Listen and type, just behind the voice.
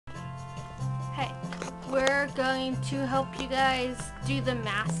going to help you guys do the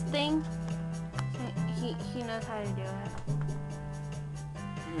mask thing. He knows how to do it.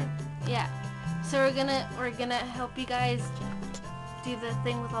 Yeah. So we're gonna help you guys do the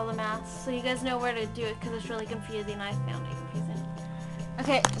thing with all the masks, so you guys know where to do it, because it's really confusing. I found it confusing.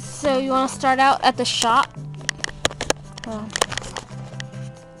 Okay, so you want to start out at the shop. Oh.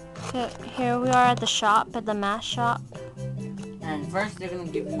 So here we are at the shop, at the mask shop. And first he's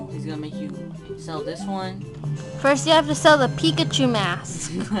gonna make you sell this one. First you have to sell the Pikachu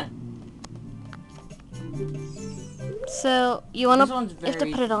mask. So you want to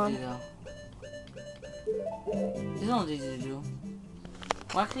put it on. This one's easy to do.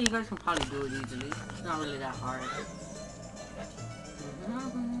 Well, actually, you guys can probably do it easily. It's not really that hard.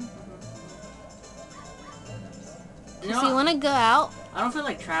 So you want to go out. I don't feel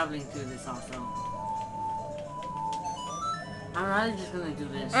like traveling through this also. I'm rather just gonna do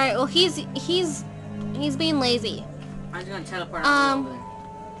this. All right. Well, he's being lazy. I'm just gonna teleport over there.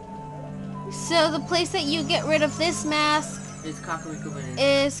 So the place that you get rid of this mask is Kakariko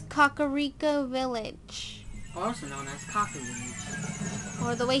Village. Also known as Kaku Village.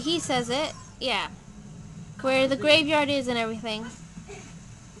 Or the way he says it, yeah. Where the graveyard is and everything.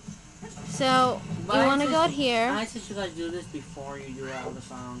 So, you want to go out here. I suggest you guys do this before you do all the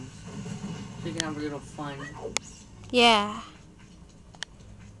songs. So you can have a little fun. Yeah.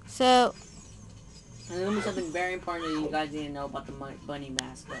 So. And there's going to be something very important that you guys didn't know about the bunny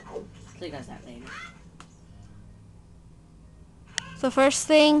mask, but I'll tell you guys that later. So first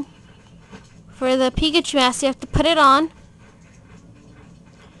thing, for the Pikachu mask, you have to put it on.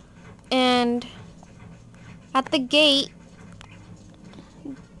 And at the gate,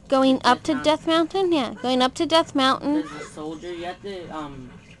 going up to Death Mountain, yeah, going up to Death Mountain. There's a soldier. You have to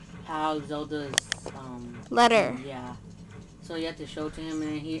have Zelda's letter. Yeah. So you have to show it to him,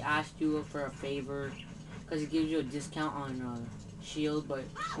 and then he asked you for a favor because he gives you a discount on shield, but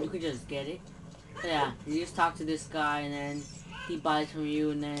you could just get it. So yeah, you just talk to this guy, and then he buys from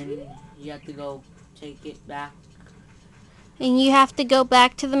you, and then you have to go take it back. And you have to go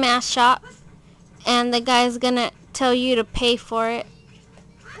back to the mask shop, and the guy's gonna tell you to pay for it.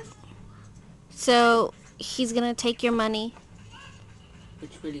 So he's gonna take your money.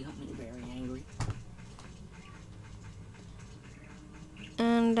 Which really got me very angry.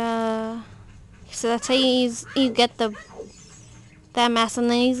 And so that's how you get that mask,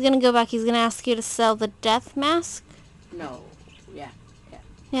 and then he's gonna go back. He's gonna ask you to sell the death mask. No. Yeah.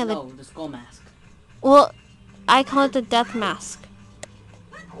 No, the skull mask. Well, I call it the death mask.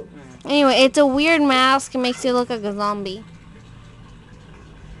 Anyway, it's a weird mask. It makes you look like a zombie.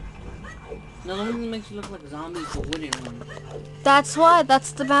 No, the one that makes you look like a zombie is the wooden one. That's why.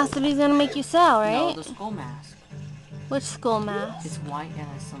 That's the mask that he's gonna make you sell, right? No, the skull mask. Which skull mask? It's white and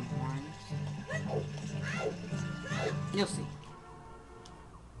has some horns. You'll see.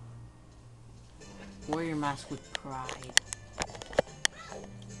 Wear your mask with pride.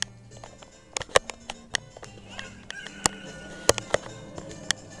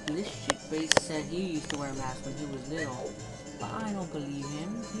 This shitface said he used to wear a mask when he was little, but I don't believe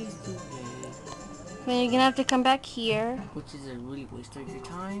him. He's too gay. Then you're gonna have to come back here. Which is a really waste of your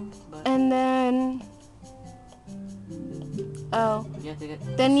time. But and then, you have to get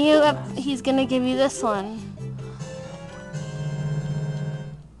then he's gonna give you this one.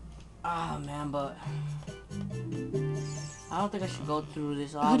 Ah man, but I don't think I should go through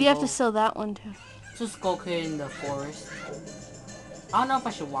this. Who do you have to sell that one to? Just go here in the forest. I don't know if I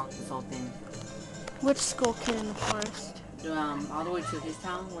should walk this whole thing. Which Skull Kid in the forest? All the way to his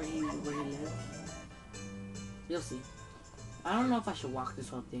town where he lives. You'll see. I don't know if I should walk this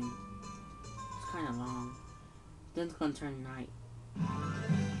whole thing. It's kind of long. Then it's gonna turn night.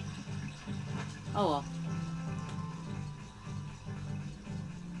 Oh well.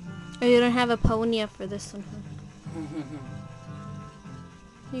 Oh, you don't have a pony for this one, huh?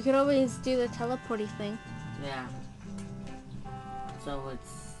 You could always do the teleporty thing. Yeah. So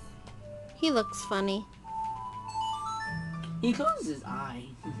it's... He looks funny. He closes his eye.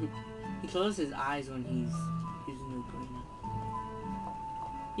 He closes his eyes when he's using the ocarina.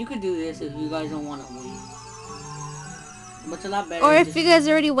 You could do this if you guys don't want to wait. But it's a lot better. Or if you guys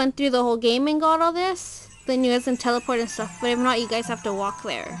already went through the whole game and got all this, then you guys can teleport and stuff. But if not, you guys have to walk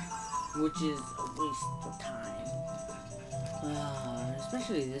there. Which is a waste of time.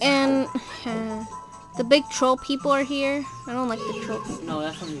 Especially this. And the big troll people are here. I don't like the troll people. No,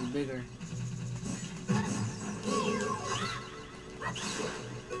 that's one who's bigger. That's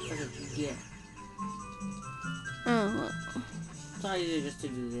what you get. Oh, well. It's not easy just to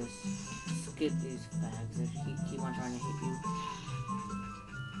do this. Skip these fags that keep on trying to hit you.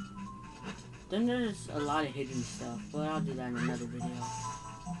 Then there's a lot of hidden stuff, but I'll do that in another video.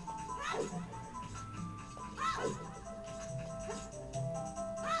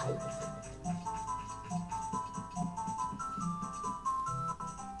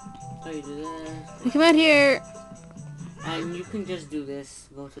 So you do this. We come out here. And you can just do this.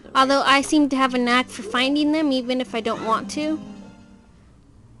 Go to the right. Although I seem to have a knack for finding them, even if I don't want to.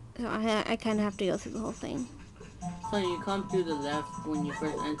 So I kind of have to go through the whole thing. So you come through the left when you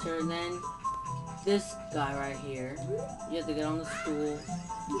first enter, and then this guy right here, you have to get on the stool.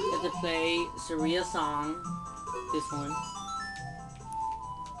 You have to play Saria's song. This one.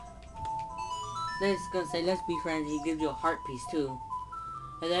 Then it's gonna say, let's be friends. He gives you a heart piece too.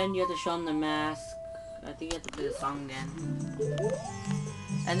 And then you have to show him the mask. I think you have to play the song again.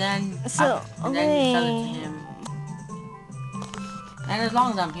 And then, then you tell it to him. And as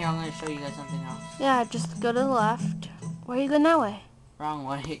long as I'm here, I'm gonna show you guys something else. Yeah, just go to the left. Where are you going that way? Wrong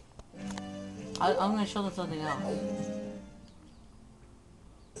way. I'm gonna show them something else.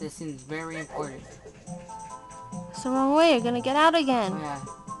 This seems very important. It's the wrong way. You're gonna get out again. Oh, yeah.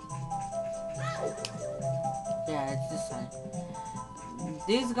 Yeah, it's this side.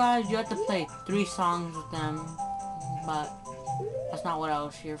 These guys, you have to play 3 songs with them, but that's not what I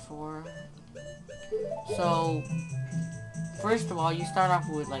was here for. So, first of all, you start off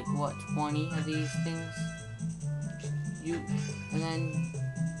with like what, 20 of these things. And then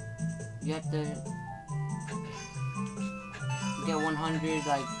you have to get 100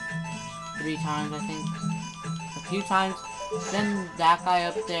 like 3 times, I think, a few times. Then that guy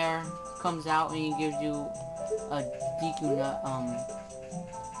up there comes out and he gives you a DQ nut,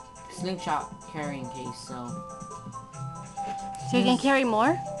 slingshot carrying case. So you can carry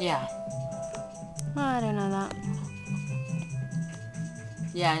more? Yeah. Oh, I didn't know that.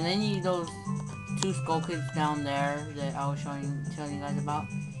 Yeah, and then you need those 2 skull kids down there that I was telling you guys about.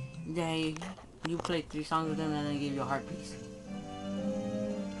 You play 3 songs with them and then they give you a heart piece.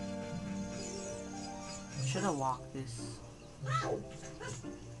 Should have walked this.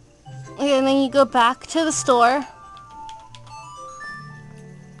 Okay, and then you go back to the store.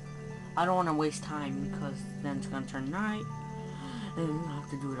 I don't want to waste time because then it's going to turn night and I have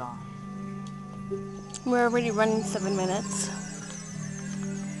to do it all. We're already running 7 minutes.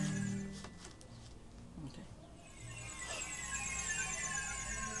 Okay.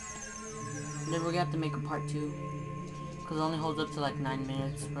 Then we're going to have to make a part 2 because it only holds up to like 9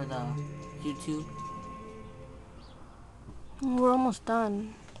 minutes for the YouTube. We're almost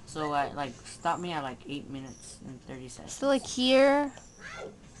done. So stop me at like 8 minutes and 30 seconds. So like here.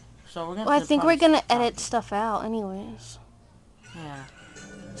 So we're gonna. Well, I think we're gonna edit stuff out, anyways. Yeah.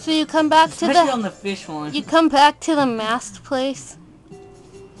 So you come back Especially on the fish one. You come back to the masked place,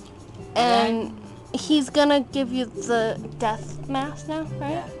 and he's gonna give you the death mask now,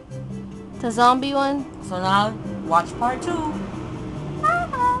 right? Yeah. The zombie one. So now watch part 2.